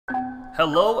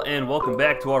Hello and welcome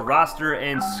back to our roster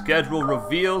and schedule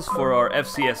reveals for our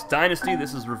FCS Dynasty.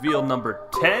 This is reveal number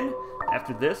 10.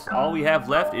 After this, all we have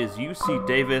left is UC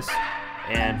Davis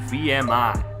and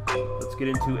VMI. Let's get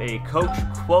into a coach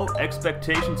quote,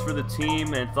 expectations for the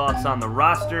team, and thoughts on the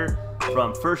roster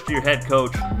from first-year head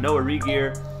coach Noah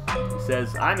Regier. He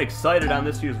says, "I'm excited on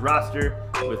this year's roster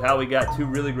with how we got two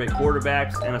really great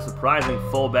quarterbacks and a surprising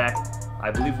fullback. I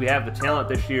believe we have the talent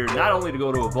this year not only to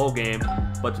go to a bowl game,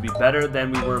 but to be better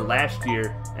than we were last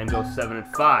year and go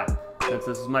 7-5. Since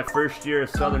this is my first year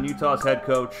as Southern Utah's head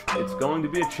coach, it's going to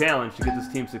be a challenge to get this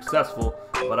team successful,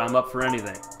 but I'm up for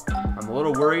anything. I'm a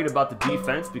little worried about the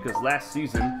defense because last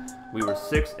season we were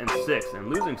 6-6, and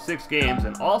losing 6 games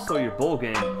and also your bowl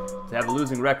game to have a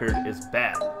losing record is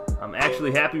bad. I'm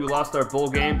actually happy we lost our bowl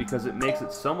game because it makes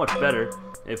it so much better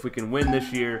if we can win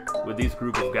this year with these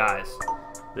group of guys.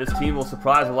 This team will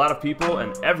surprise a lot of people,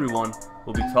 and everyone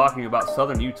will be talking about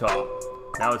Southern Utah.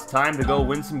 Now it's time to go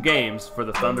win some games for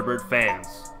the Thunderbird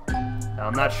fans." Now,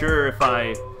 I'm not sure if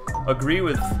I agree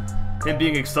with him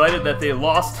being excited that they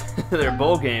lost their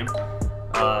bowl game,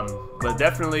 but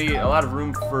definitely a lot of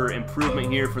room for improvement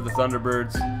here for the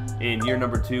Thunderbirds in year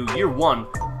number 2, year 1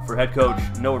 for head coach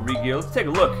Noah Regier. Let's take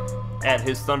a look at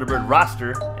his Thunderbird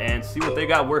roster and see what they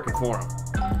got working for him.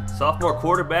 Sophomore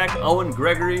quarterback Owen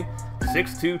Gregory,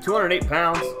 6'2", 208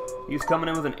 pounds. He's coming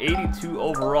in with an 82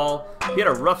 overall. He had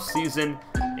a rough season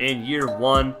in year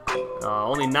 1.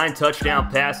 Only 9 touchdown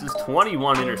passes,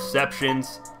 21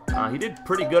 interceptions. He did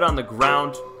pretty good on the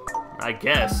ground, I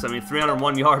guess. I mean,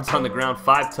 301 yards on the ground,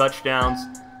 5 touchdowns.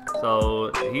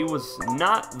 So he was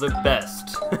not the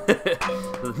best.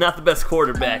 Not the best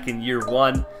quarterback in year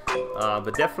 1.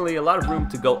 But definitely a lot of room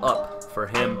to go up for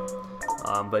him.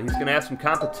 But he's going to have some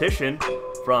competition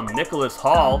from Nicholas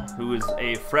Hall, who is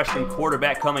a freshman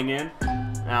quarterback coming in.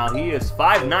 Now, he is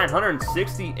 5'9",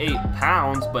 168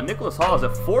 pounds, but Nicholas Hall is a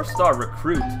 4-star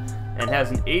recruit and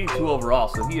has an 82 overall,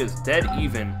 so he is dead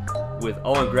even with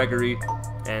Owen Gregory.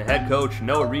 And head coach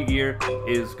Noah Regier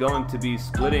is going to be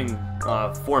splitting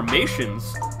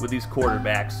formations with these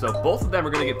quarterbacks, so both of them are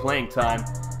going to get playing time,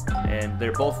 and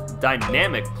they're both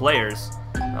dynamic players.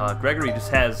 Gregory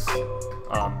just has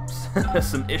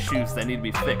some issues that need to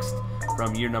be fixed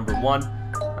from year number 1.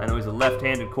 I know he's a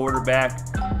left-handed quarterback,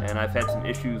 and I've had some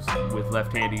issues with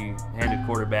left-handed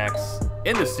quarterbacks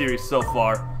in this series so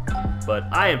far, but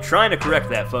I am trying to correct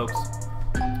that, folks.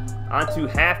 On to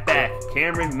halfback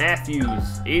Cameron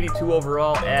Matthews, 82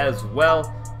 overall as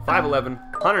well, 5'11",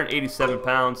 187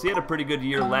 pounds. He had a pretty good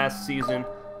year last season,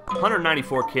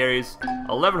 194 carries,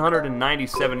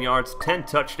 1,197 yards, 10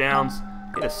 touchdowns.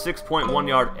 He had a 6.1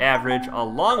 yard average, a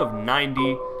long of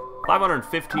 90,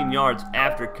 515 yards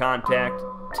after contact,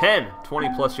 10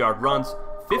 20-plus yard runs,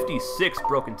 56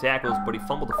 broken tackles, but he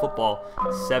fumbled the football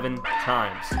 7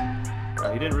 times.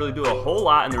 He didn't really do a whole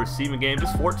lot in the receiving game,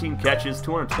 just 14 catches,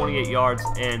 228 yards,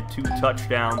 and 2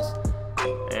 touchdowns.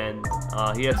 And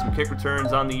he had some kick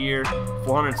returns on the year,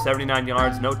 479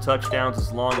 yards, no touchdowns,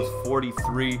 as long as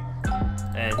 43.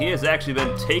 And he has actually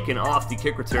been taken off the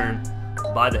kick return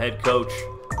by the head coach,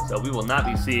 so we will not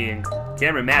be seeing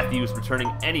Cameron Matthews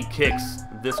returning any kicks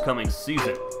this coming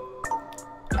season.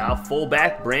 Now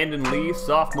fullback Brandon Lee,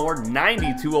 sophomore,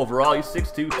 92 overall. He's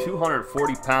 6'2",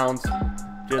 240 pounds,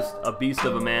 just a beast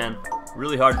of a man,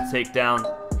 really hard to take down.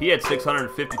 He had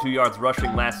 652 yards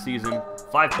rushing last season,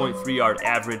 5.3 yard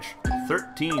average,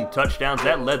 13 touchdowns.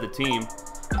 That led the team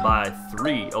by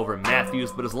 3 over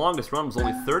Matthews, but his longest run was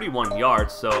only 31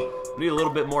 yards, so we need a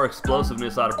little bit more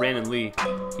explosiveness out of Brandon Lee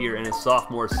here in his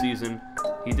sophomore season.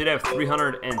 He did have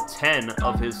 310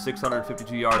 of his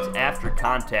 652 yards after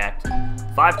contact,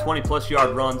 5 20-plus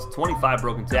yard runs, 25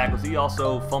 broken tackles. He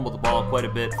also fumbled the ball quite a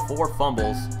bit, 4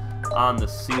 fumbles on the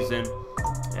season.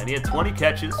 And he had 20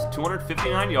 catches,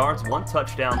 259 yards, 1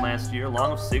 touchdown last year,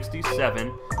 long of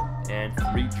 67, and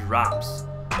 3 drops.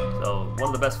 So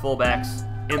one of the best fullbacks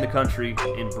in the country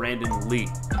in Brandon Lee.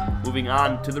 Moving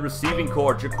on to the receiving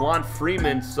corps, Jaquan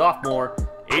Freeman, sophomore,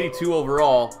 82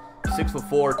 overall,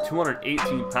 6'4",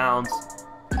 218 pounds.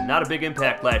 Not a big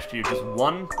impact last year, just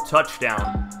 1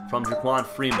 touchdown from Jaquan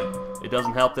Freeman. It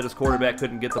doesn't help that his quarterback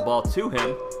couldn't get the ball to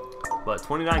him, but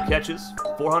 29 catches,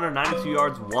 492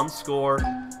 yards, 1 score,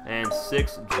 and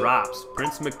 6 drops.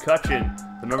 Prince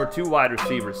McCutcheon, the number 2 wide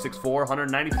receiver, 6'4",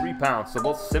 193 pounds, so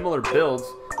both similar builds.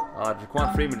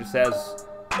 Jaquan Freeman just has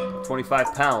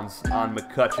 25 pounds on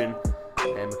McCutcheon,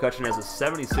 and McCutcheon has a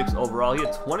 76 overall. He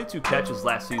had 22 catches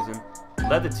last season,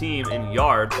 led the team in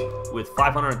yards with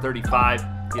 535.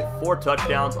 He had 4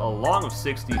 touchdowns, a long of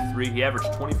 63. He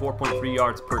averaged 24.3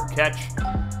 yards per catch,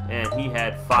 and he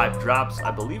had 5 drops.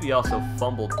 I believe he also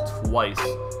fumbled twice.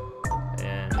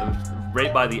 and it was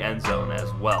right by the end zone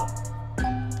as well.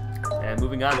 And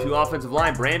moving on to offensive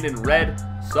line, Brandon Red,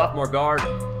 sophomore guard,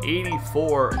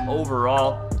 84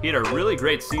 overall. He had a really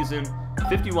great season,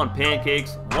 51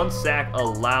 pancakes, 1 sack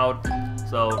allowed.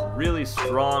 So really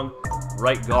strong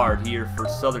right guard here for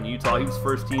Southern Utah. He was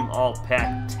first team all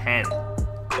Pac-10.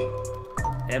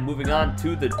 And moving on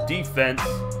to the defense,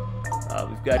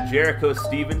 we've got Jericho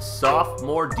Stevens,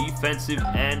 sophomore defensive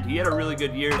end. He had a really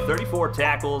good year, 34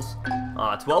 tackles,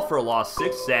 12 for a loss,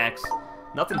 6 sacks.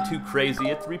 Nothing too crazy. He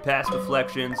had 3 pass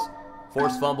deflections,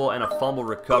 forced fumble, and a fumble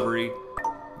recovery.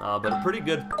 But a pretty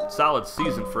good, solid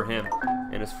season for him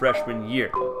in his freshman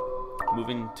year.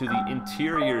 Moving to the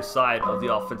interior side of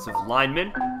the offensive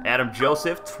lineman, Adam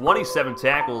Joseph, 27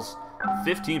 tackles,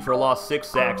 15 for a loss, 6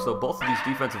 sacks. So both of these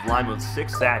defensive linemen with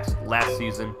 6 sacks last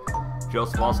season.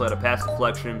 Joseph also had a pass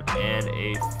deflection and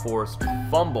a forced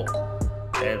fumble.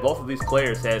 And both of these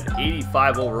players had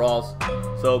 85 overalls.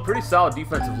 So pretty solid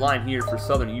defensive line here for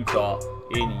Southern Utah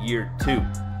in year 2.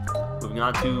 Moving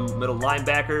on to middle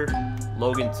linebacker,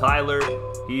 Logan Tyler.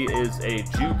 He is a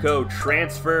JUCO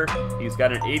transfer. He's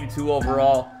got an 82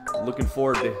 overall. Looking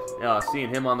forward to seeing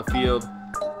him on the field.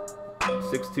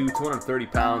 6'2", 230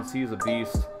 pounds. He's a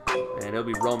beast, and he'll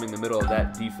be roaming the middle of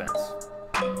that defense.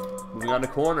 Moving on to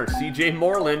corner, CJ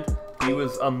Moreland. He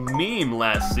was a meme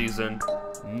last season.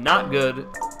 Not good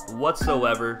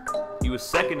whatsoever. He was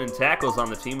second in tackles on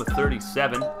the team with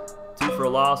 37. 2 for a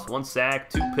loss, 1 sack,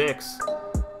 2 picks,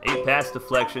 8 pass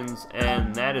deflections,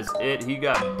 and that is it. He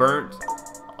got burnt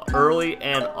early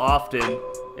and often.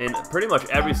 In pretty much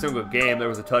every single game, there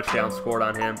was a touchdown scored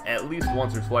on him, at least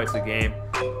once or twice a game.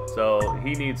 So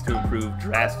he needs to improve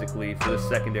drastically for this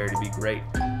secondary to be great.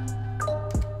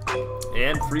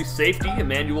 And free safety,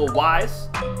 Emmanuel Wise,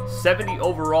 70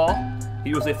 overall.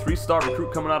 He was a 3-star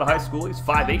recruit coming out of high school. He's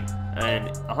 5'8"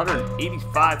 and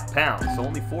 185 pounds, so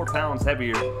only 4 pounds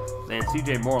heavier than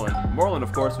CJ Moreland. Moreland,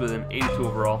 of course, with an 82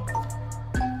 overall.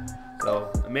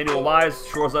 So Emmanuel Wise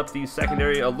shores up the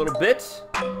secondary a little bit.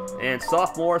 And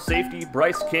sophomore safety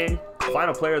Bryce King,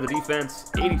 final player of the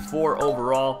defense, 84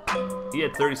 overall. He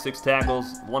had 36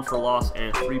 tackles, 1 for loss,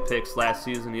 and 3 picks last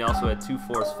season. He also had 2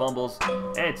 forced fumbles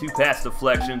and 2 pass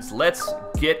deflections. Let's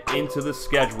get into the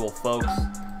schedule, folks.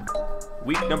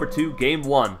 Week number 2, game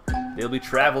 1. They'll be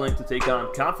traveling to take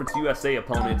on Conference USA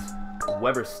opponent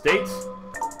Weber State.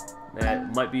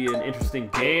 That might be an interesting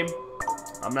game.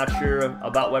 I'm not sure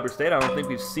about Weber State. I don't think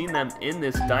we've seen them in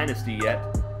this dynasty yet.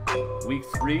 Week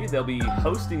 3, they'll be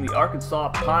hosting the Arkansas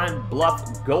Pine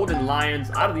Bluff Golden Lions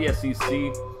out of the SEC.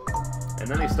 And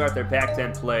then they start their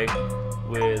Pac-10 play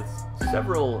with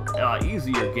several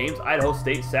easier games. Idaho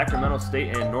State, Sacramento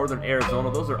State, and Northern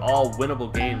Arizona. Those are all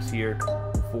winnable games here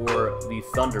for the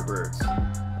Thunderbirds.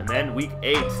 And then week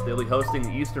 8, they'll be hosting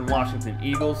the Eastern Washington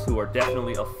Eagles, who are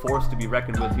definitely a force to be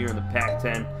reckoned with here in the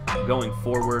Pac-10 going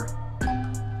forward.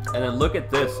 And then look at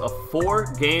this, a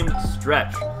 4-game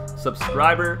stretch.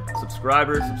 Subscriber,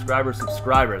 subscriber, subscriber,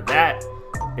 subscriber. That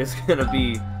is going to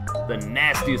be the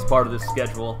nastiest part of this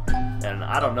schedule. And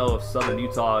I don't know if Southern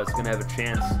Utah is going to have a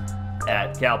chance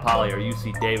at Cal Poly or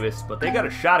UC Davis, but they got a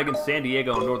shot against San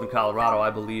Diego and Northern Colorado, I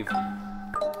believe.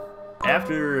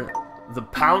 After the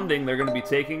pounding they're going to be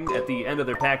taking at the end of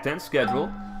their Pac-10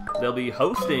 schedule, they'll be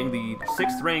hosting the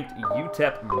 6th-ranked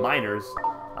UTEP Miners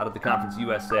out of the Conference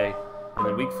USA. And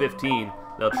then week 15,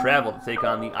 they'll travel to take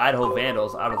on the Idaho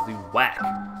Vandals out of the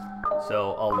WAC.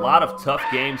 So a lot of tough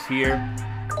games here.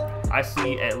 I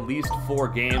see at least 4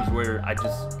 games where I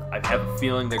have a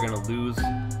feeling they're going to lose.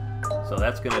 So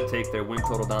that's going to take their win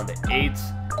total down to 8.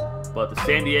 But the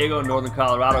San Diego and Northern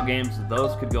Colorado games,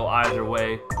 those could go either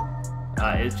way.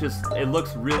 It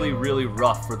looks really, really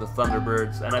rough for the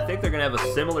Thunderbirds. And I think they're going to have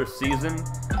a similar season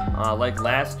like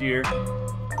last year.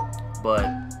 But,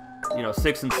 you know,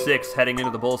 6-6 heading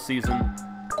into the bowl season.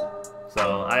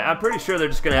 So I'm pretty sure they're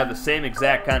just going to have the same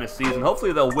exact kind of season.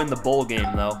 Hopefully they'll win the bowl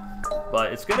game, though.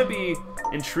 But it's going to be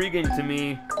intriguing to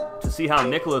me to see how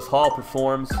Nicholas Hall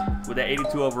performs with that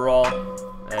 82 overall.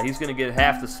 He's going to get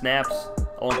half the snaps.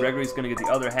 Owen Gregory's going to get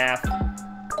the other half.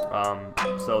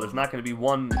 So there's not going to be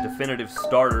one definitive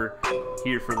starter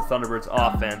here for the Thunderbirds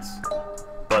offense.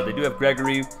 But they do have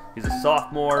Gregory. He's a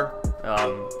sophomore.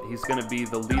 He's going to be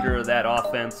the leader of that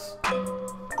offense.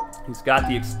 He's got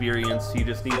the experience. He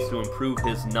just needs to improve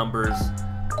his numbers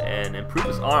and improve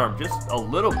his arm just a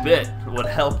little bit would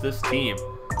help this team.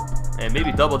 And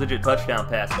maybe double-digit touchdown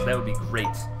passes. That would be great.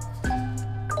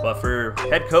 But for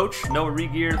head coach Noah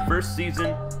Regier, first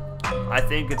season, I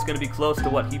think it's going to be close to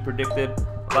what he predicted.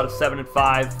 About a 7-5,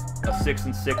 a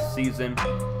 6-6 season.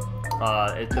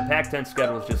 The Pac-10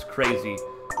 schedule is just crazy.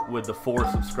 with the 4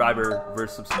 subscriber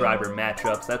versus subscriber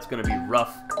matchups. That's going to be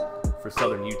rough for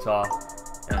Southern Utah,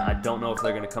 and I don't know if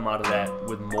they're going to come out of that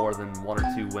with more than 1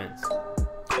 or 2 wins.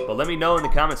 But let me know in the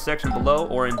comments section below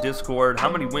or in Discord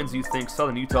how many wins you think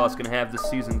Southern Utah is going to have this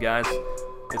season, guys.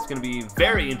 It's going to be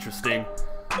very interesting.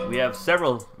 We have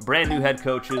several brand new head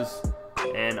coaches,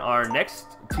 and our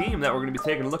next team that we're going to be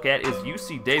taking a look at is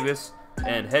UC Davis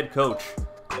and head coach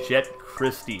Jet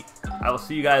Christie. I will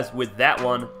see you guys with that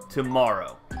one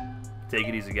tomorrow. Take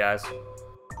it easy, guys.